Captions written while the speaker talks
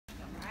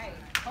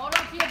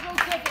Can y'all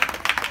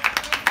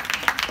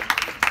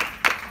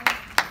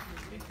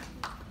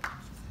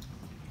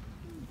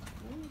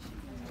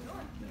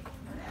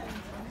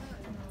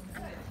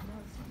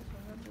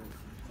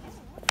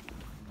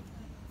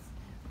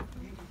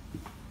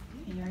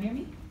hear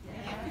me?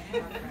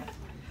 Yeah.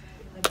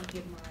 Let me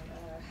get my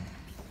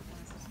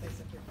find some space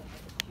up here for my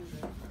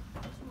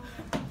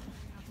computer.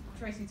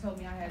 Tracy told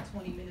me I had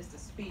 20 minutes to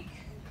speak.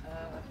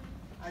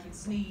 I can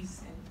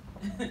sneeze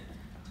and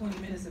 20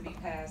 minutes will be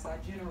passed. I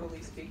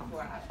generally speak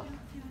for an hour.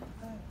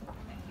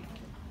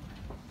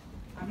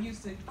 I'm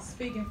used to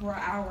speaking for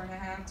an hour and a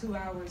half, 2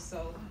 hours,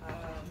 so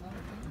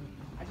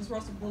I just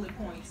wrote some bullet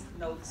points,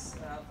 notes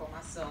for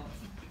myself,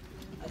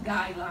 a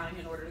guideline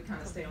in order to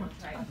kind of stay on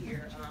track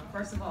here.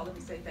 First of all, let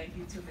me say thank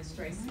you to Ms.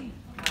 Tracy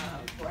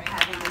for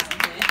having this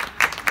event.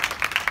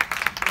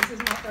 This is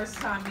my first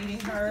time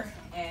meeting her,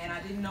 and I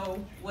didn't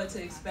know what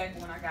to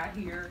expect when I got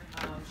here.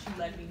 She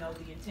let me know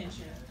the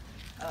intention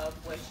of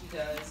what she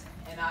does,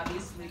 and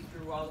obviously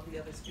through all of the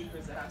other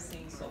speakers that I've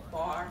seen so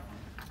far.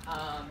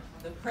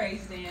 The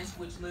praise dance,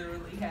 which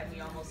literally had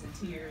me almost in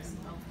tears,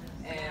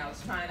 and I was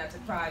trying not to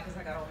cry because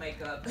I got on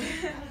makeup.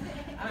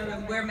 I don't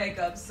really wear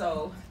makeup,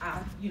 so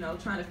I,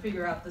 trying to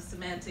figure out the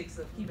semantics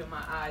of keeping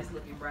my eyes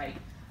looking right,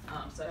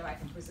 so that I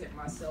can present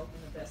myself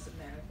in the best of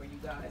manner for you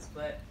guys.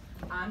 But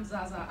I'm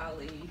Zaza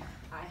Ali.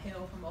 I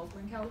hail from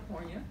Oakland,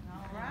 California.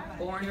 All right.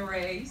 Born and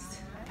raised,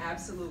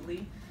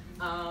 absolutely.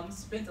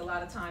 Spent a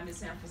lot of time in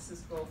San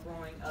Francisco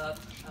growing up.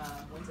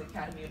 Went to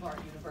Academy of Art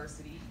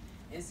University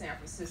in San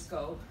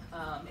Francisco,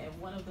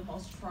 and one of the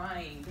most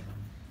trying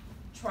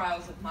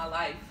trials of my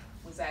life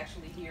was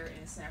actually here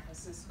in San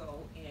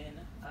Francisco in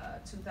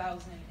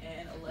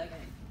 2011.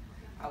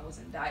 I was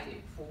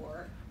indicted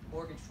for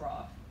mortgage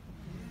fraud,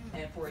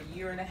 and for a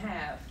year and a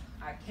half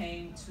I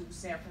came to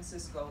San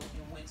Francisco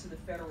and went to the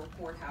federal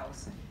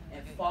courthouse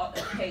and fought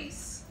a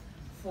case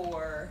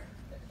for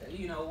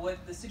what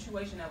the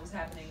situation that was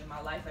happening in my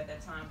life at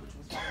that time, which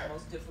was one of the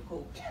most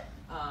difficult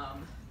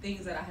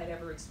things that I had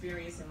ever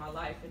experienced in my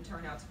life, and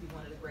turned out to be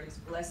one of the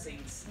greatest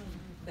blessings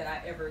that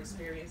I ever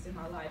experienced in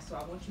my life. So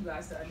I want you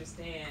guys to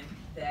understand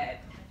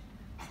that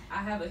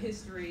I have a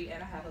history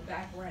and I have a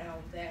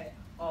background that,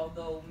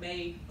 although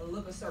may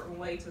look a certain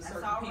way to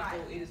certain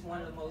people, it is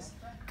one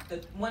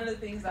of the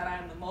things that I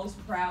am the most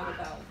proud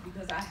about,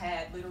 because I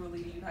had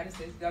literally the United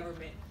States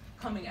government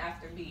coming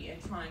after me and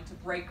trying to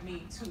break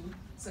me to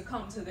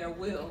succumb to their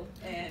will,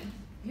 and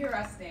here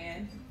I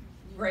stand,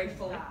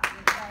 grateful. You know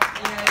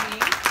what I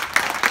mean?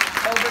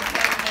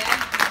 Overcame that.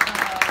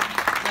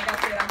 Like I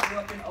said, I grew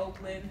up in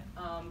Oakland.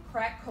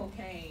 Crack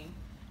cocaine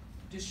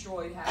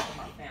destroyed half of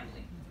my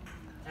family.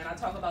 And I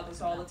talk about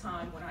this all the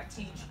time when I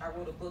teach. I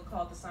wrote a book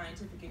called The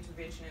Scientific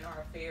Intervention in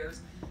Our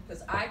Affairs,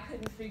 because I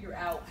couldn't figure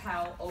out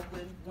how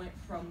Oakland went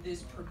from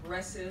this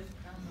progressive,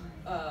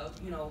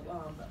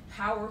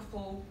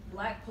 powerful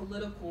black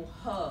political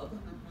hub,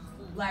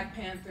 Black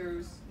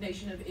Panthers,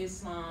 Nation of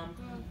Islam,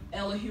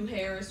 Elihu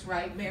Harris,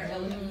 right? Mayor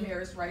Elihu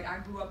Harris, right? I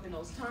grew up in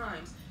those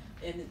times,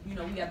 and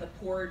we had the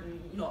port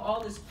and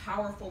all this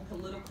powerful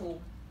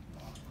political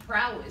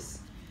prowess.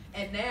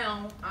 And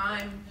now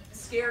I'm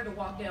scared to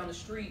walk down the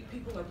street.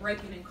 People are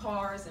breaking in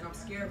cars, and I'm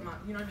scared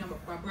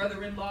of my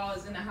brother-in-law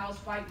is in the house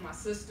fighting my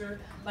sister,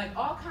 like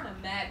all kind of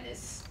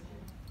madness.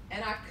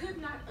 And I could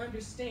not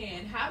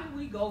understand, how did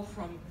we go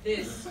from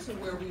this to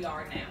where we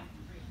are now?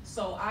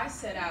 So I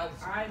set out,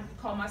 I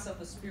call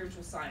myself a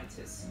spiritual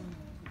scientist.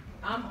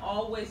 I'm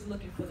always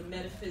looking for the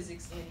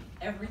metaphysics in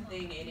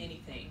everything and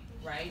anything,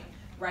 right?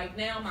 Right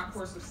now, my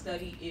course of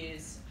study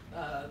is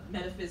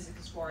metaphysics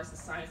as far as the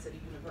science of the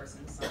universe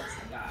and the science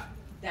of God.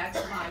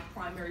 That's my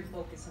primary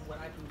focus in what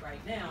I do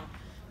right now.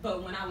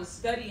 But when I was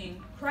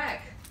studying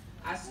crack,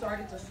 I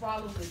started to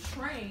follow the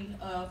train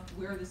of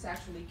where this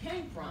actually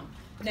came from.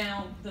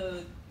 Now,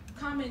 the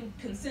common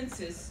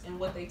consensus and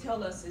what they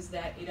tell us is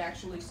that it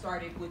actually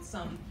started with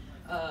some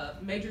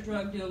major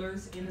drug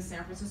dealers in the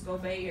San Francisco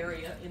Bay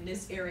Area, in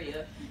this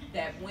area,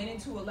 that went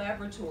into a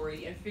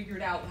laboratory and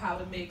figured out how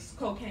to mix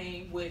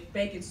cocaine with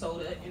baking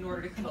soda in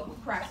order to come up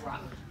with crack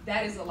rock.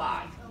 That is a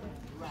lie.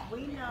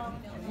 We know.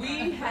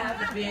 We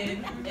have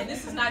been, and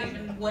this is not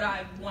even what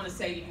I want to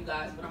say to you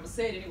guys, but I'm going to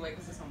say it anyway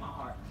because it's on my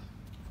heart.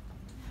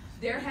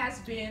 There has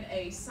been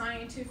a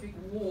scientific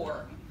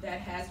war that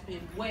has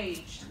been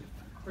waged,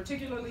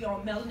 particularly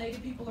on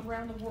melanated people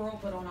around the world,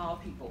 but on all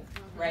people,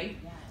 right?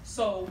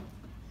 So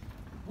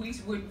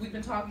we've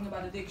been talking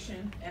about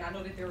addiction, and I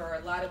know that there are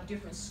a lot of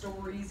different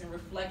stories and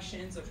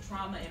reflections of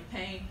trauma and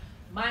pain.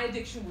 My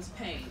addiction was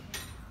pain,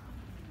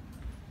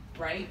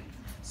 right?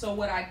 So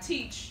what I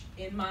teach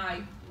in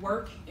my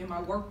work, in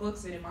my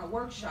workbooks, and in my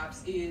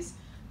workshops is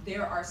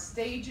there are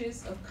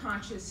stages of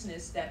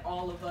consciousness that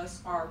all of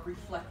us are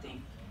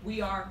reflecting. We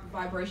are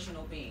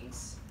vibrational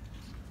beings.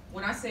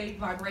 When I say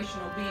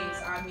vibrational beings,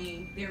 I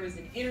mean there is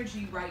an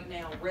energy right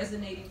now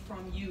resonating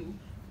from you,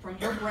 from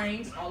your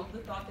brains, all of the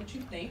thought that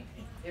you think.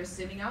 They're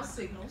sending out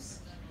signals.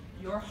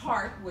 Your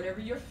heart, whatever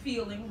you're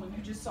feeling, when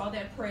you just saw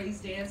that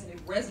praise dance and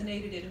it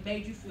resonated and it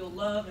made you feel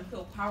love and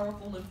feel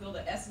powerful and feel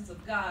the essence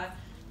of God,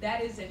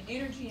 That is an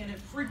energy and a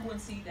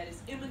frequency that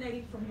is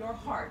emanating from your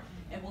heart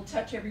and will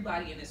touch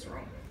everybody in this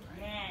room.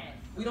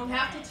 We don't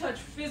have to touch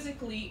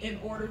physically in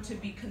order to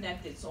be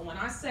connected. So when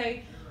I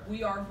say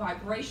we are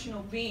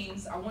vibrational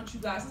beings, I want you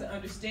guys to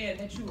understand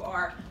that you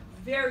are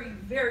very,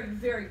 very,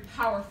 very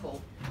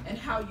powerful, and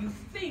how you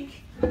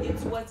think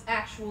is what's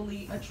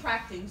actually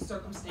attracting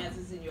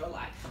circumstances in your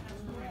life.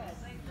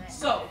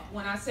 So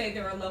when I say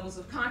there are levels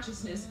of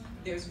consciousness,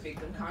 there's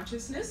victim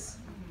consciousness.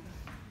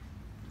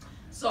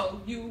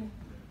 So you,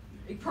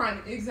 a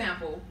prime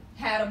example,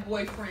 had a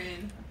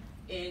boyfriend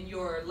in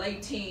your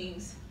late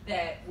teens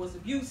that was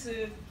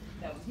abusive,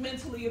 that was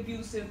mentally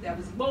abusive, that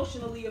was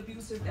emotionally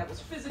abusive, that was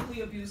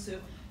physically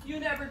abusive. You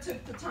never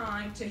took the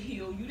time to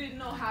heal. You didn't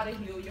know how to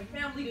heal. Your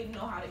family didn't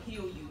know how to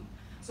heal you.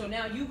 So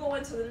now you go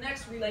into the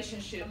next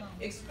relationship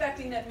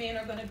expecting that men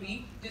are going to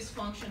be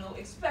dysfunctional,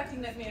 expecting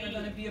that men are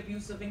going to be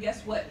abusive, and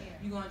guess what?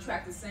 You're going to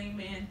attract the same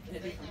man in a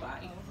different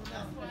body.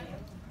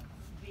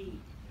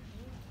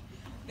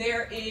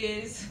 There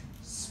is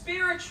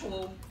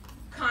spiritual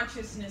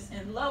consciousness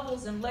and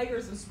levels and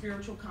layers of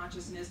spiritual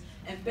consciousness,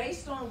 and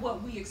based on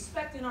what we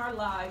expect in our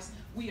lives,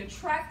 we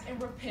attract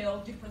and repel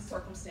different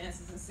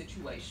circumstances and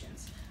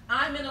situations.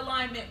 I'm in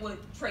alignment with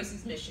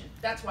Tracy's mission.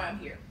 That's why I'm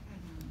here.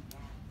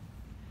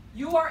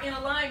 You are in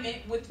alignment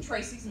with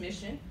Tracy's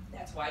mission.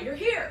 That's why you're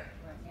here.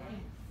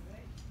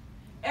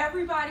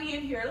 Everybody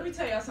in here, let me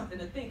tell y'all something.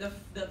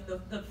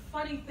 The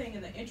funny thing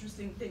and the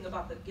interesting thing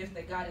about the gift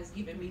that God has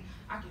given me,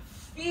 I can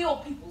feel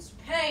people's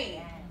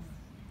pain.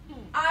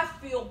 I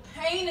feel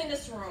pain in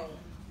this room.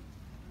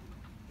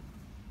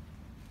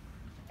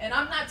 And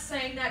I'm not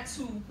saying that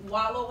to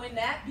wallow in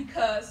that,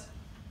 because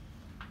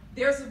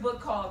there's a book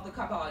called The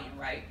Kabbalion,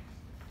 right?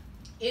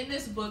 In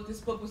this book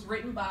was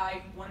written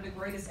by one of the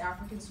greatest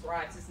African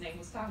scribes. His name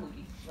was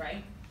Tahuti,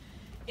 right?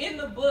 In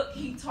the book,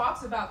 he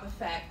talks about the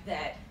fact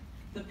that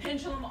the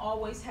pendulum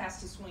always has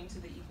to swing to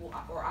the equal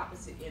or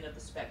opposite end of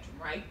the spectrum,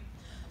 right?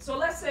 So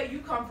let's say you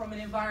come from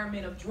an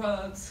environment of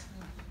drugs,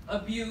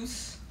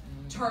 abuse,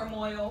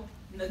 turmoil,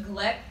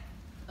 neglect,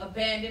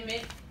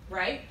 abandonment,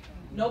 right?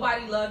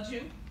 Nobody loved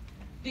you.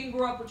 Didn't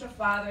grow up with your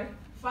father.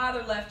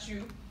 Father left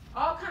you.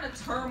 All kind of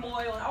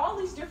turmoil and all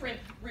these different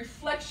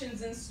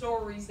reflections and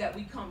stories that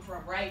we come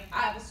from, right?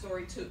 I have a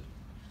story too.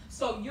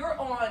 So you're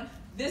on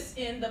this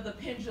end of the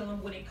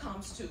pendulum when it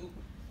comes to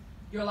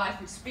your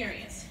life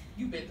experience.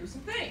 You've been through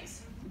some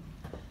things.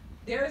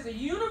 There is a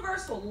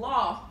universal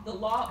law, the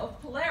law of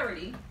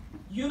polarity,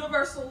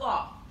 universal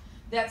law,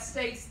 that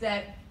states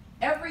that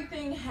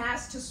everything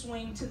has to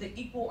swing to the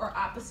equal or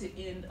opposite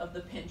end of the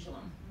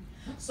pendulum.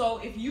 So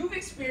if you've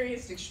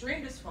experienced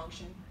extreme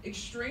dysfunction,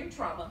 extreme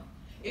trauma,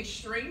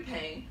 extreme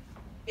pain,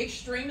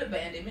 extreme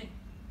abandonment,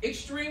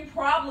 extreme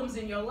problems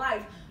in your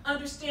life,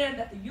 understand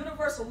that the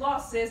universal law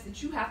says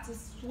that you have to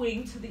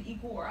swing to the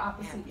equal or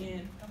opposite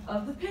end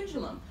of the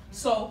pendulum.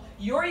 So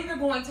you're either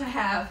going to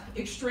have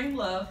extreme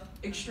love,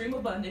 extreme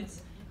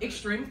abundance,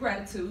 extreme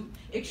gratitude,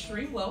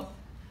 extreme wealth,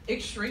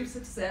 extreme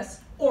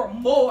success, or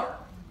more.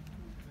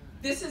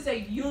 This is a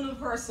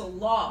universal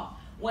law.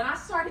 When I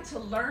started to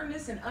learn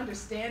this and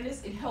understand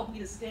this, it helped me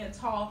to stand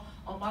tall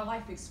on my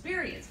life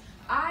experience.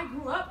 I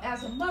grew up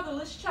as a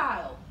motherless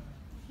child.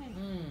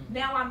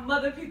 Now I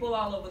mother people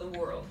all over the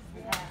world.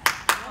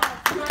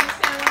 You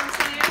understand what I'm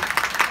saying?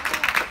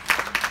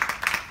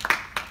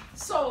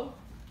 So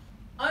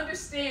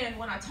understand,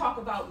 when I talk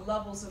about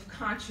levels of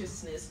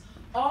consciousness,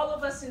 all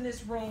of us in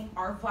this room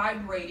are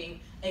vibrating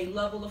a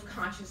level of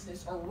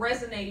consciousness or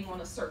resonating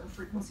on a certain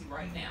frequency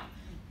right now.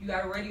 You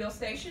got a radio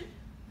station.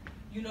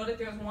 You know that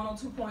there's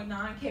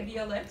 102.9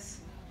 KBLX.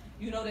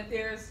 You know that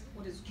there's,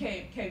 what is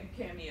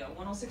Cameo,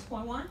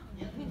 106.1?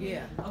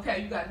 Yeah.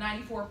 Okay, you got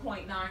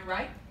 94.9,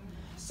 right?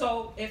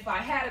 So if I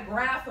had a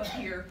graph up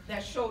here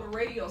that showed a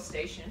radio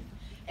station,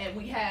 and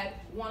we had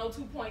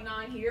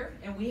 102.9 here,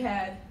 and we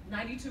had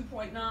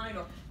 92.9,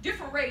 or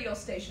different radio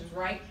stations,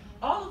 right?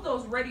 All of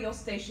those radio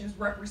stations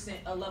represent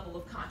a level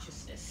of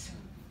consciousness.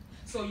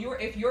 So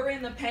if you're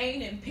in the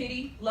pain and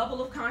pity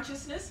level of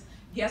consciousness,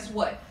 guess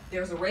what?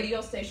 There's a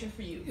radio station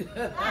for you.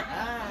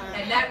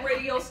 And that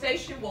radio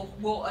station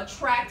will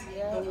attract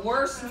the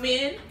worst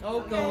men,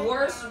 the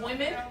worst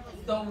women,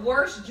 the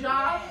worst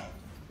job,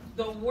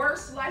 the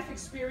worst life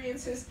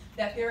experiences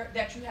that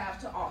you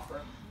have to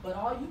offer. But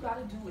all you got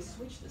to do is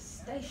switch the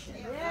station.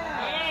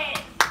 Yeah.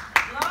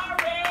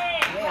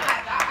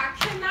 I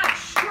cannot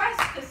stress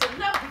this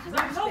enough, because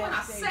I know when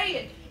I say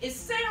it, it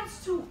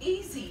sounds too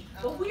easy,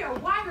 but we are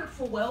wired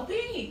for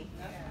well-being.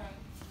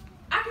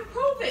 I can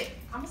prove it.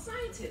 I'm a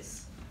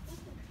scientist.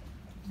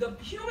 The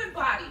human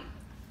body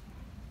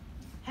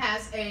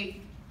has a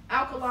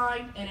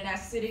alkaline and an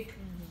acidic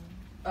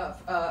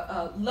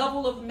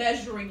level of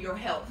measuring your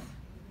health.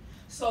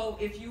 So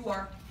if you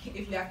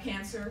have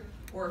cancer,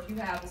 or if you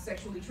have a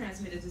sexually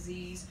transmitted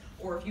disease,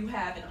 or if you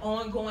have an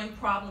ongoing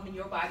problem in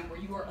your body where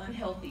you are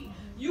unhealthy,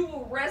 you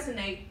will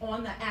resonate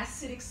on the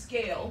acidic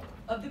scale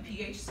of the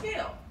pH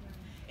scale.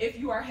 If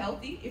you are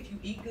healthy, if you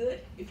eat good,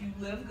 if you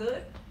live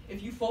good,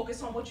 if you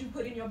focus on what you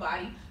put in your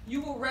body,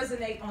 you will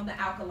resonate on the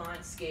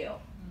alkaline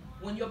scale.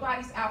 When your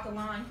body's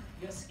alkaline,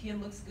 your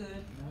skin looks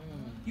good.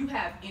 You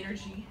have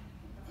energy.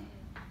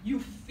 You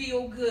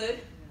feel good,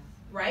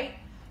 right?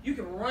 You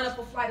can run up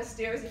a flight of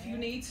stairs if you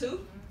need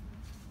to.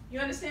 You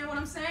understand what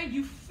I'm saying?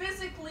 You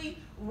physically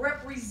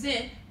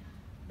represent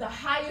the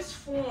highest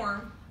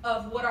form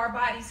of what our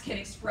bodies can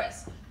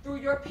express through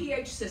your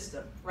pH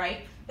system,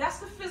 right? That's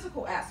the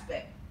physical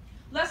aspect.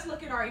 Let's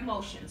look at our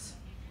emotions.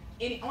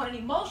 On an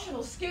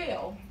emotional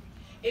scale,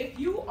 if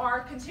you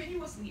are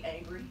continuously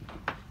angry,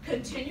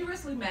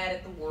 continuously mad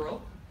at the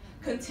world,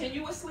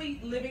 continuously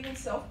living in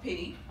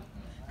self-pity,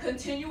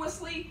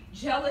 continuously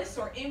jealous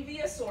or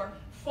envious or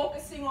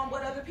focusing on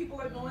what other people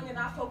are doing and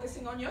not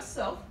focusing on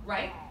yourself,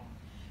 right?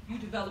 You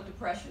develop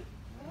depression.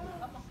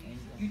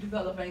 You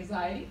develop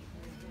anxiety.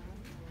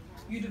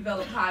 You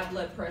develop high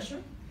blood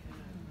pressure.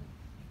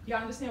 Y'all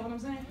understand what I'm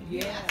saying?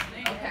 Yeah.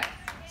 Okay.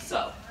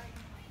 So,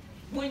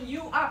 when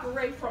you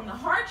operate from the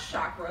heart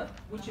chakra,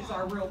 which is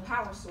our real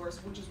power source,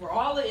 which is where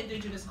all the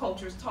indigenous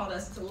cultures taught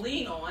us to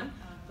lean on,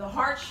 the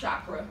heart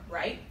chakra,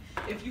 right?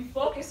 If you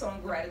focus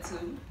on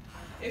gratitude,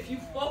 if you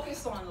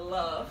focus on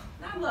love,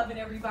 not loving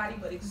everybody,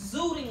 but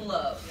exuding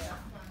love.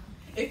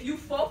 If you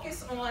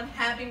focus on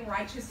having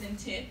righteous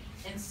intent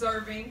and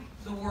serving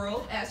the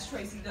world, as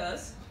Tracy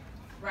does,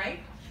 right?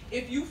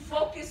 If you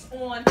focus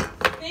on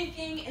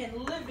thinking and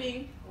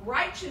living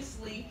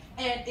righteously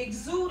and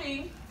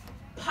exuding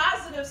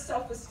positive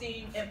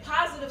self-esteem and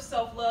positive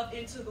self-love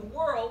into the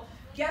world,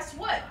 guess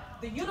what?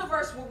 The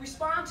universe will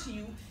respond to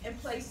you and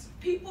place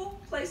people,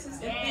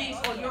 places, and things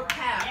on your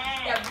path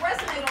that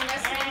resonate on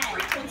that same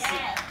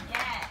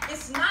frequency.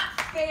 It's not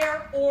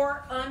fair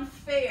or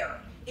unfair.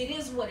 It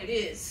is what it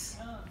is.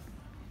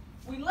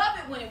 We love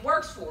it when it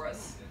works for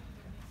us.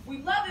 We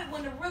love it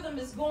when the rhythm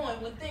is going,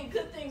 when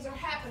good things are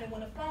happening,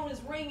 when the phone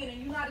is ringing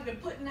and you're not even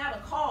putting out a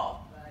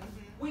call.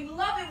 We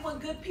love it when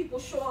good people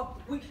show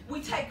up.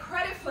 We take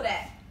credit for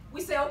that.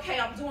 We say, okay,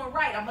 I'm doing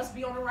right. I must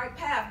be on the right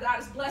path. God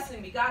is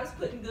blessing me. God is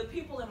putting good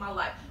people in my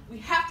life. We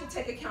have to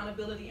take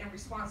accountability and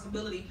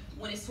responsibility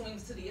when it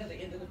swings to the other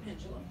end of the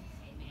pendulum.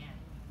 Amen.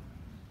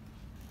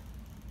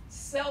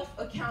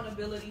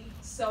 Self-accountability,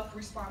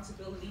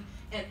 self-responsibility,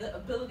 and the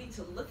ability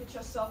to look at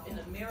yourself in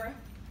the mirror,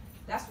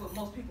 that's what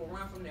most people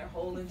run from their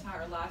whole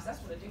entire lives. That's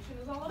what addiction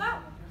is all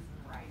about.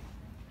 Right.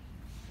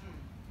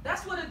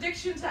 That's what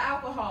addiction to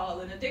alcohol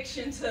and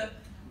addiction to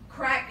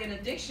crack and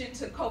addiction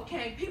to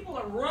cocaine, people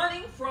are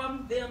running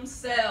from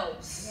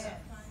themselves. Yes.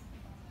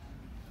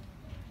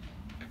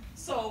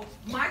 So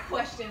my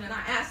question, and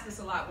I ask this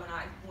a lot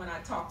when I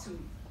talk to,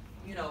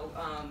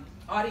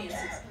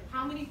 audiences,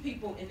 how many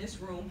people in this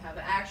room have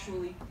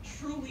actually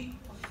truly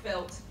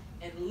felt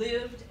and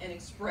lived and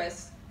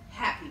expressed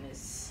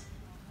happiness?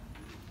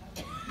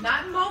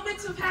 Not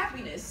moments of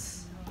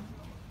happiness,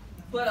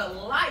 but a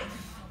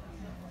life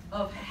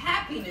of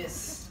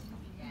happiness.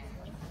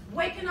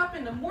 Waking up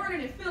in the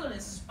morning and feeling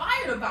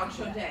inspired about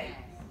your day.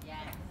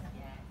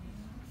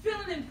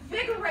 Feeling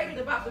invigorated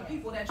about the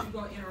people that you're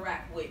going to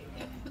interact with.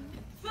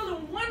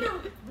 Feeling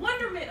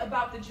wonderment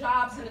about the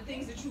jobs and the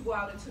things that you go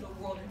out into the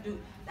world and do.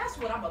 That's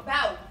what I'm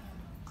about.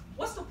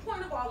 What's the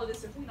point of all of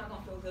this if we're not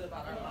going to feel good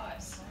about our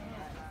lives?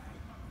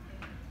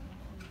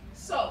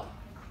 So,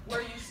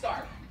 where do you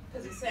start?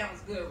 Because it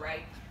sounds good,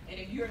 right? And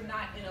if you're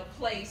not in a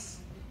place,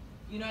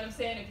 you know what I'm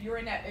saying? If you're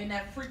in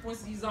that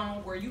frequency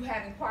zone where you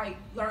haven't quite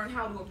learned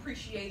how to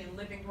appreciate and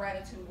live in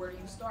gratitude, where do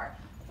you start?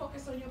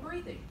 Focus on your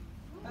breathing.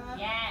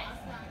 Yes.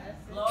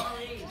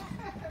 Glory.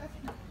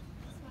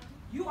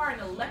 You are an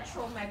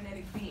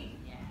electromagnetic being.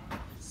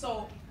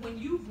 So when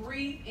you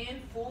breathe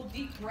in full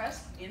deep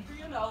breaths, in through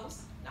your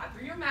nose, not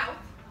through your mouth.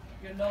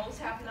 Your nose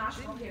have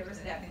nostril hairs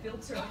that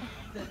filter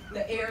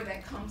the air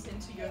that comes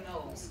into your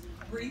nose.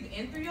 Breathe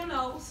in through your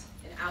nose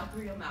and out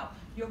through your mouth.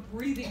 Your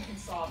breathing can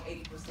solve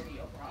 80% of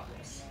your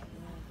problems.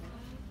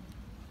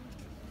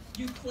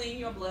 You clean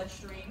your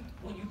bloodstream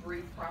when you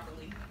breathe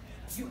properly.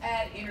 You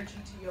add energy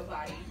to your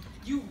body.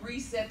 You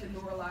reset the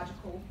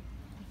neurological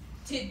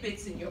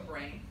tidbits in your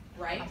brain,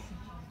 right?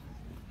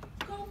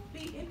 Go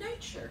be in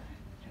nature.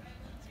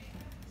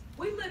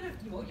 I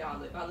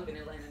live in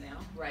Atlanta now,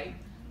 right?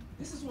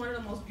 This is one of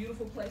the most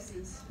beautiful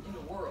places in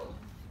the world.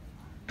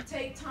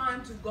 Take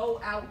time to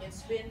go out and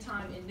spend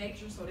time in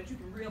nature so that you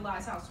can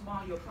realize how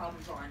small your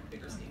problems are in the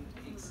bigger scheme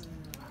of things.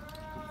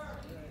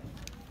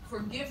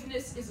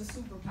 Forgiveness is a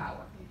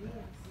superpower.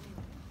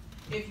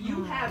 If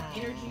you have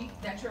energy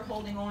that you're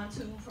holding on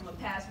to from a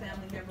past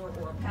family member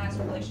or a past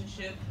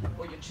relationship,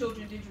 or your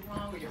children did you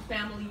wrong, or your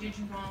family did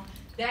you wrong,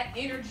 that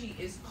energy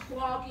is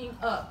clogging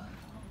up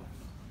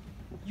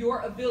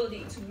your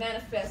ability to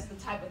manifest the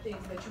type of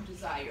things that you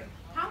desire.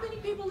 How many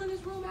people in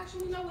this room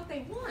actually know what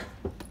they want?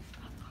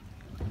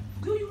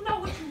 Do you know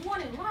what you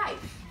want in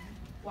life?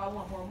 Well, I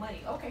want more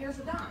money. Okay, here's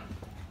a dime.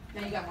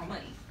 Now you got more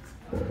money.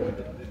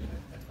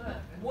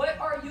 What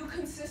are you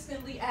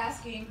consistently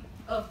asking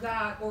of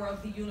God or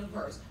of the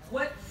universe?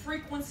 What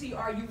frequency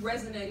are you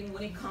resonating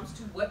when it comes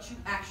to what you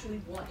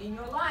actually want in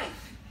your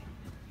life?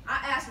 I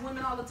ask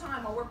women all the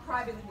time, I work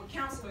privately with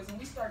counselors, and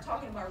we start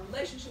talking about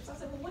relationships. I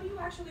said, well, what do you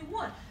actually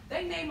want?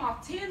 They name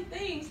off 10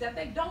 things that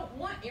they don't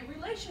want in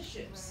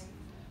relationships.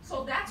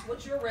 So that's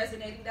what you're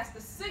resonating. That's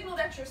the signal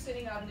that you're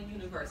sending out in the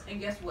universe. And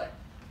guess what?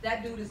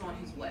 That dude is on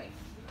his way.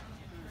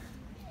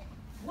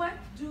 What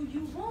do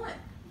you want?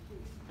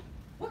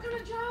 What kind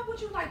of job would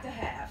you like to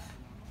have?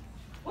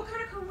 What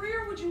kind of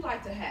career would you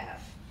like to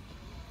have?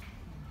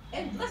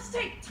 And let's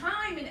take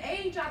time and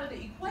age out of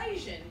the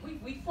equation.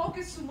 We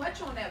focus too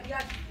much on that. We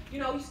got,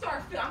 you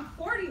start, I'm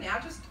 40 now.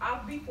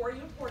 I'll be 40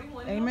 and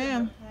 41.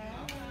 Amen.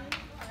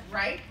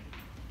 Right?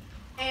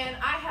 And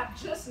I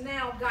have just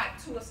now got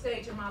to a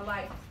stage in my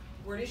life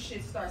where this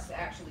shit starts to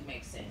actually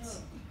make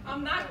sense.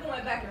 I'm not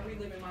going back and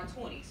reliving my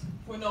 20s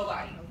for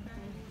nobody.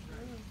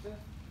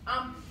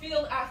 I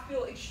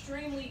feel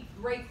extremely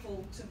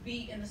grateful to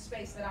be in the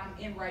space that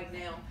I'm in right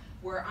now,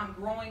 where I'm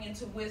growing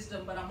into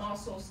wisdom, but I'm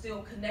also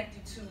still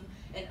connected to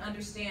and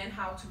understand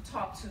how to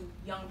talk to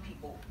young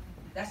people.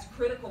 That's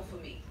critical for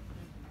me.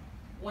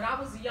 When I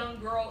was a young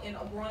girl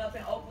growing up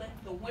in Oakland,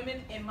 the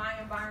women in my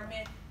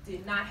environment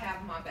did not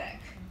have my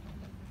back.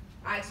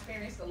 I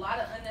experienced a lot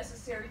of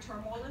unnecessary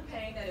turmoil and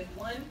pain that if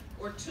one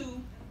or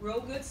two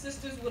real good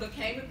sisters would have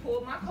came and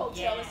pulled my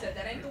coattail and said,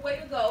 that ain't the way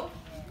to go,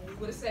 it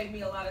would have saved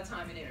me a lot of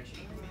time and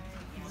energy.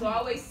 So I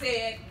always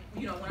said,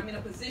 when I'm in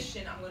a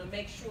position, I'm going to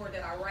make sure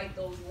that I right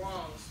those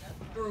wrongs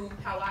through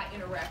how I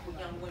interact with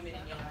young women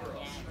and young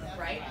girls,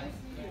 right?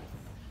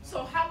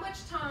 So how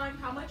much time,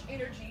 how much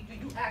energy do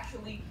you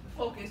actually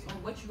focus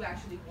on what you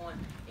actually want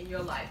in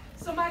your life?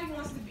 Somebody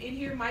wants to be in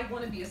here, might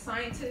want to be a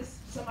scientist.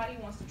 Somebody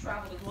wants to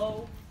travel the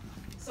globe.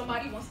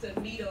 Somebody wants to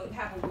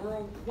have a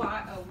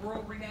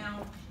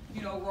world-renowned,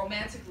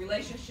 romantic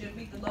relationship,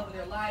 meet the love of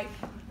their life,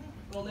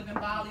 go live in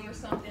Bali or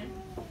something.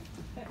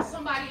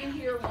 Somebody in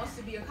here wants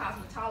to be a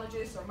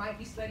cosmetologist or might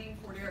be studying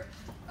for their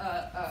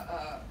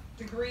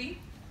degree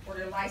or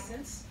their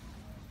license.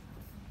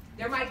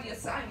 There might be a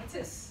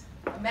scientist,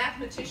 a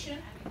mathematician,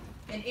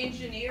 an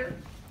engineer,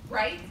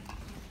 right?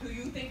 Do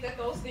you think that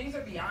those things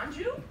are beyond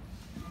you?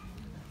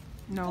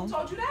 No. Who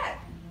told you that?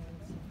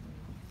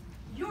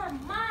 Your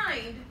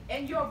mind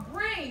and your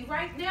brain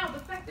right now, the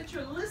fact that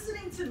you're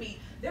listening to me,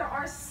 there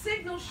are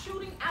signals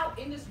shooting out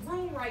in this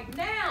room right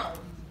now.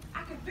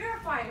 I could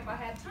verify it if I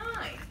had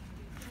time.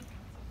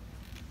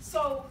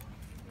 So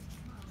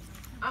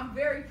I'm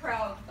very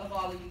proud of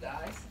all of you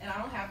guys, and I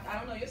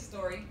don't know your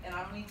story, and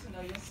I don't need to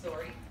know your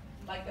story.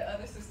 Like the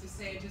other sister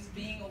said, just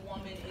being a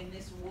woman in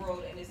this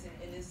world and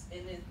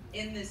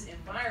in this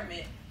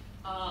environment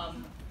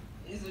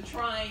is a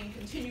trying,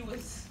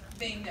 continuous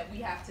thing that we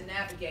have to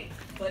navigate.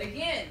 But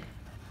again,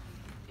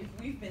 if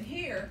we've been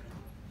here,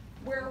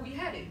 where are we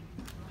headed?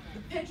 The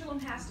pendulum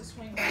has to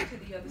swing back to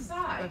the other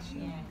side.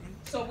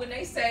 So when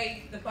they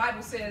say, the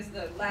Bible says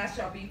the last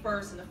shall be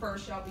first and the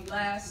first shall be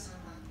last,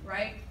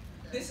 right?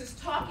 This is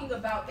talking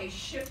about a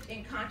shift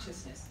in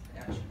consciousness.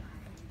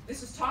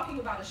 This is talking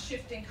about a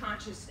shift in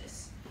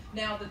consciousness.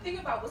 Now, the thing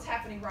about what's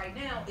happening right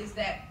now is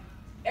that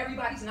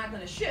everybody's not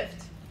going to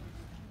shift.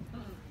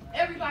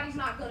 Everybody's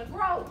not going to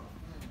grow.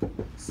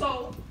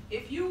 So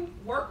if you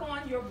work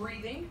on your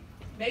breathing,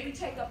 maybe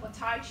take up a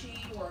Tai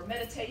Chi or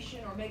meditation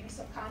or maybe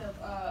some kind of,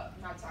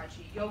 not Tai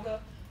Chi, yoga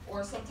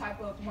or some type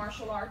of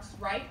martial arts,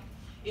 right?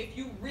 If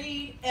you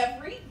read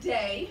every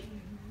day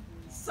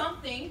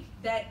something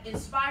that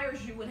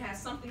inspires you and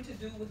has something to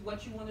do with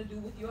what you want to do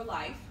with your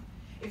life,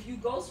 if you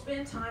go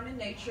spend time in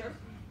nature,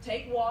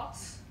 take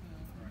walks,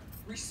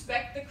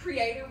 respect the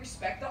creator,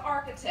 respect the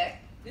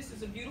architect. This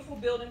is a beautiful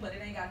building, but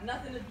it ain't got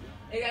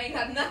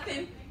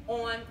nothing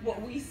on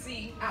what we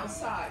see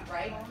outside,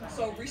 right?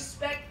 So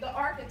respect the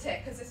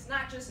architect, because it's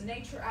not just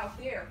nature out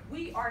there.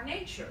 We are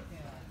nature.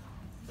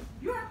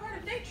 You are a part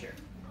of nature.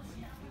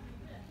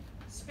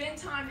 Spend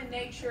time in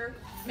nature.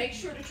 Make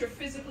sure that you're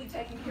physically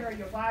taking care of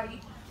your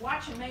body.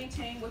 Watch and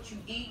maintain what you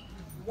eat.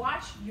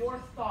 Watch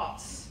your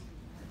thoughts.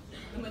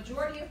 The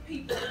majority of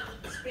people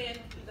spend,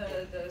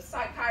 the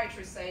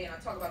psychiatrists say, and I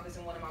talk about this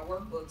in one of my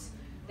workbooks,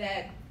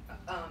 that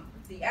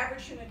the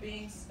average human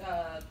being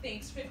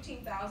thinks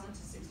 15,000 to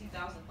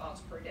 60,000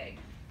 thoughts per day.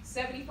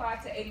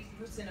 75 to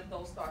 80% of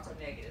those thoughts are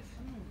negative.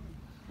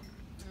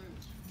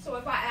 So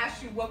if I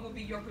ask you what would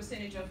be your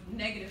percentage of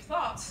negative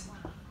thoughts,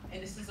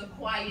 and this is a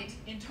quiet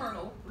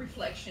internal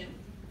reflection,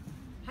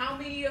 how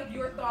many of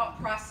your thought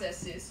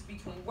processes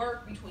between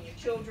work, between your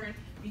children,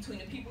 between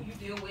the people you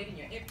deal with in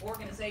your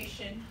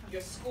organization, your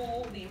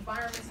school, the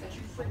environments that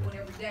you frequent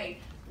every day,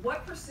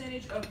 what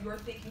percentage of your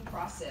thinking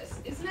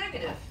process is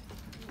negative?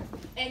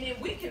 And then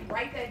we can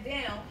write that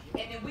down,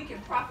 and then we can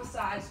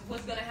prophesize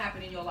what's going to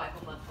happen in your life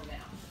a month from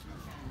now.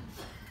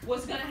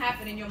 What's going to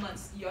happen in your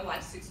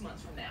life 6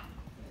 months from now.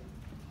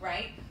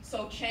 Right?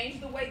 So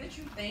change the way that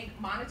you think,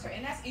 monitor,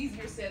 and that's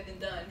easier said than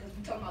done because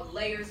we're talking about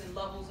layers and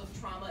levels of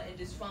trauma and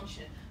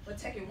dysfunction, but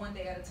take it one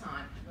day at a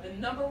time. The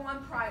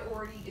 #1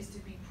 priority is to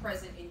be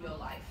present in your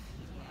life.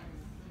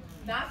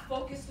 Not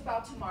focused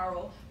about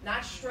tomorrow,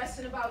 not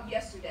stressing about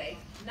yesterday,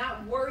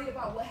 not worried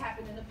about what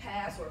happened in the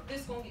past or if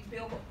this is going to get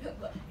built.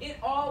 It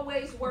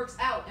always works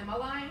out. Am I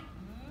lying?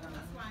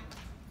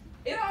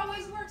 It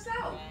always works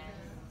out.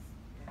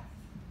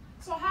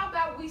 So how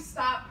about we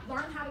stop,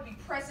 learn how to be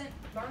present,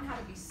 learn how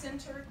to be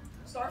centered,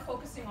 start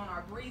focusing on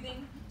our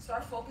breathing,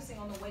 start focusing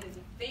on the way that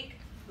we think,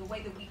 the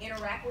way that we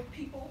interact with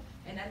people,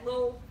 and that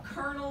little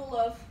kernel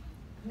of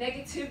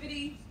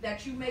negativity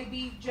that you may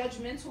be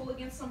judgmental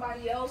against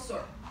somebody else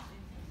or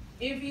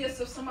envious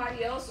of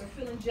somebody else or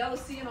feeling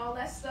jealousy and all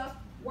that stuff,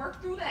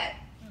 work through that.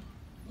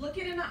 Look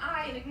it in the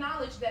eye and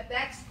acknowledge that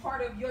that's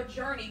part of your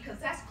journey, because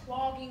that's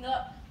clogging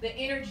up the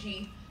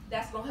energy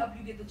that's going to help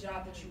you get the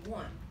job that you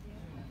want.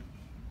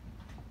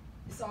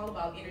 It's all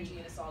about energy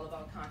and it's all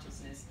about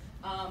consciousness.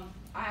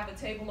 I have a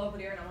table over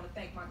there, and I want to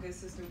thank my good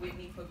sister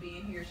Whitney for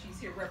being here. She's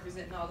here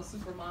representing all the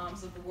super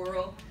moms of the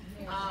world.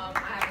 I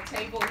have a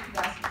table if you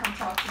guys can come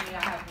talk to me.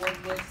 I have word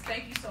books.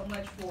 Thank you so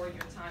much for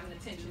your time and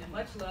attention, and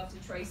much love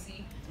to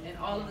Tracy and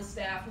all of the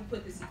staff who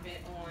put this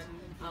event on.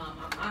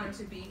 I'm honored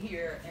to be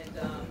here, and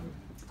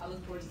I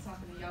look forward to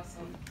talking to y'all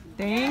soon.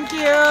 Thank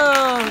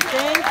you.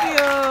 Thank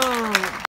you.